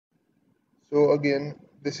So again,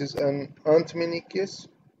 this is an Ant-Mini case,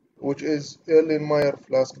 which is Erlenmyer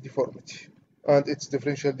flask deformity and its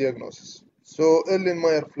differential diagnosis. So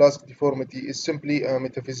Erlenmyer flask deformity is simply a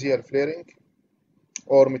metaphyseal flaring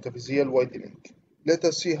or metaphyseal widening. Let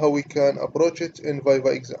us see how we can approach it in viva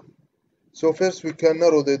exam. So first we can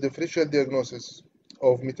narrow the differential diagnosis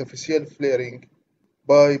of metaphyseal flaring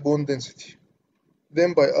by bone density,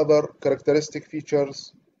 then by other characteristic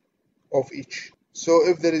features of each. So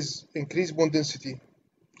if there is increased bone density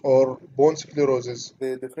or bone sclerosis,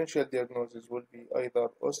 the differential diagnosis will be either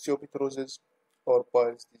osteopetrosis or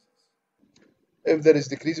pyle disease. If there is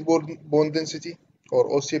decreased bone density or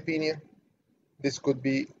osteopenia, this could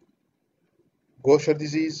be Gaucher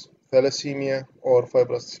disease, thalassemia, or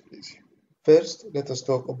fibrous dysplasia. First, let us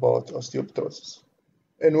talk about osteopetrosis,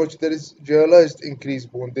 in which there is generalized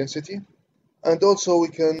increased bone density, and also we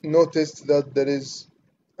can notice that there is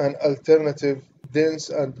an alternative dense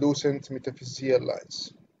and loosened metaphyseal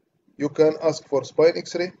lines. You can ask for spine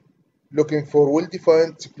X-ray, looking for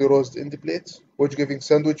well-defined sclerosed end plate, which giving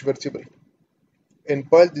sandwich vertebrae. In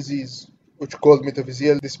pyle disease, which called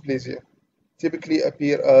metaphyseal dysplasia, typically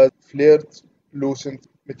appear as flared, loosened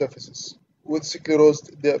metaphysis with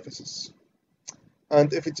sclerosed diaphysis.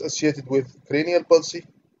 And if it's associated with cranial palsy,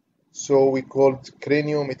 so we called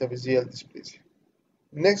craniometaphyseal dysplasia.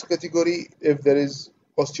 Next category, if there is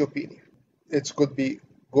osteopenia, it could be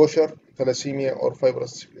Gaucher, thalassemia, or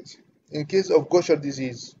fibrous dysplasia. In case of Gaucher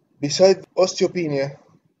disease, beside osteopenia,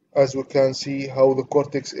 as we can see how the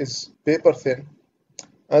cortex is paper thin,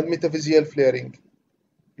 and metaphyseal flaring,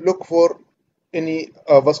 look for any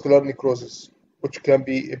vascular necrosis, which can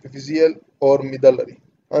be epiphyseal or medullary.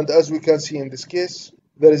 And as we can see in this case,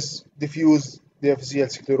 there is diffuse diaphyseal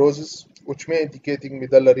sclerosis, which may indicating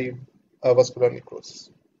medullary vascular necrosis.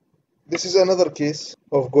 This is another case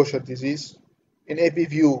of Gaucher disease. In AP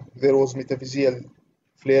view, there was metaphyseal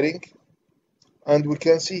flaring, and we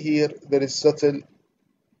can see here there is subtle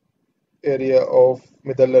area of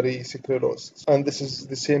medullary sclerosis. And this is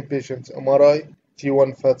the same patient MRI,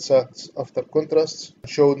 T1 fat sat after contrast,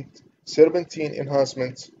 showed serpentine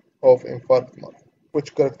enhancement of infarct marrow,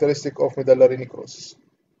 which characteristic of medullary necrosis.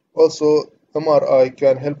 Also, MRI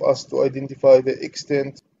can help us to identify the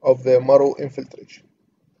extent of the marrow infiltration.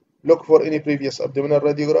 Look for any previous abdominal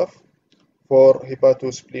radiograph for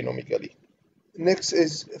hepatosplenomegaly. Next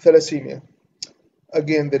is thalassemia.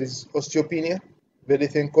 Again, there is osteopenia, very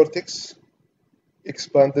thin cortex,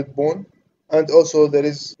 expanded bone, and also there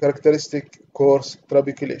is characteristic coarse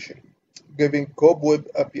trabeculation, giving cobweb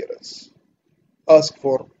appearance. Ask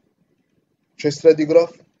for chest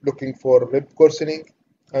radiograph, looking for rib coarsening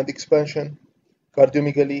and expansion,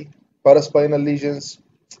 cardiomegaly, paraspinal lesions,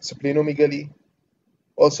 splenomegaly.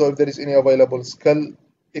 Also, if there is any available skull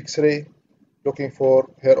X-ray, looking for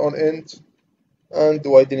hair on end and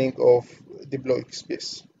widening of diploic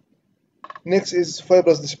space. Next is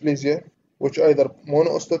fibrous dysplasia, which either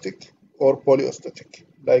monoostotic or polyostotic,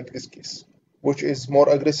 like this case, which is more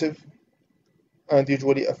aggressive and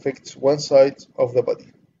usually affects one side of the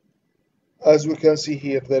body. As we can see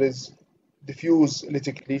here, there is diffuse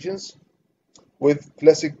lytic lesions with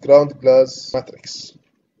classic ground glass matrix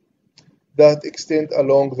that extend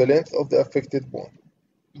along the length of the affected bone.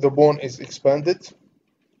 The bone is expanded,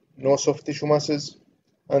 no soft tissue masses,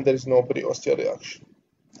 and there is no periosteal reaction.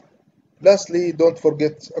 Lastly, don't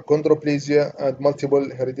forget achondroplasia and multiple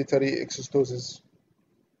hereditary exostosis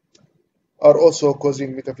are also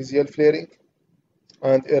causing metaphyseal flaring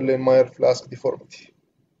and Erlenmyer flask deformity.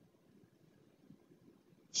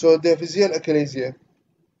 So diaphyseal achalasia,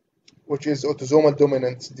 which is autosomal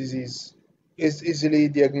dominant disease, is easily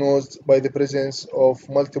diagnosed by the presence of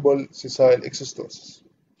multiple sessile exostosis.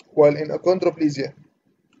 While in achondroplasia,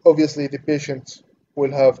 obviously the patient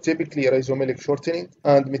will have typically rhizomelic shortening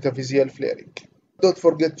and metaphyseal flaring. Don't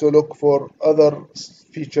forget to look for other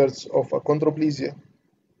features of achondroplasia.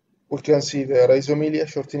 We can see the rhizomelia,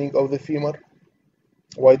 shortening of the femur,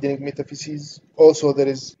 widening metaphyses. Also, there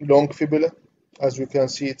is long fibula. As we can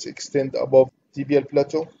see, it's extend above tibial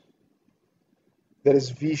plateau. There is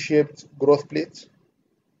V-shaped growth plate.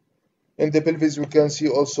 In the pelvis, we can see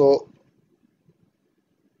also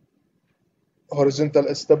horizontal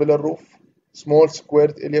acetabular roof, small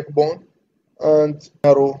squared iliac bone, and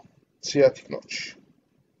narrow sciatic notch.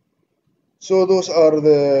 So those are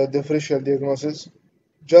the differential diagnoses.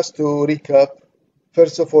 Just to recap,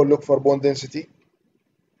 first of all, look for bone density,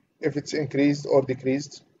 if it's increased or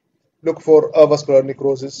decreased. Look for avascular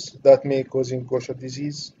necrosis that may causing Gaucher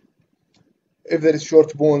disease. If there is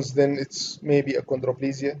short bones, then it's maybe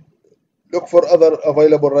achondroplasia. Look for other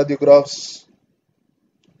available radiographs.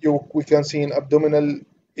 We can see in abdominal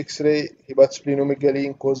X-ray hepatosplenomegaly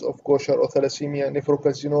in cause of Gaucher or thalassemia.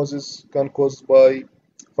 Nephrocalcinosis can caused by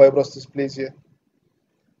fibrous dysplasia.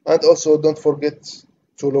 And also don't forget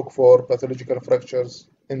to look for pathological fractures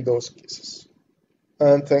in those cases.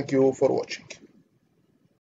 And thank you for watching.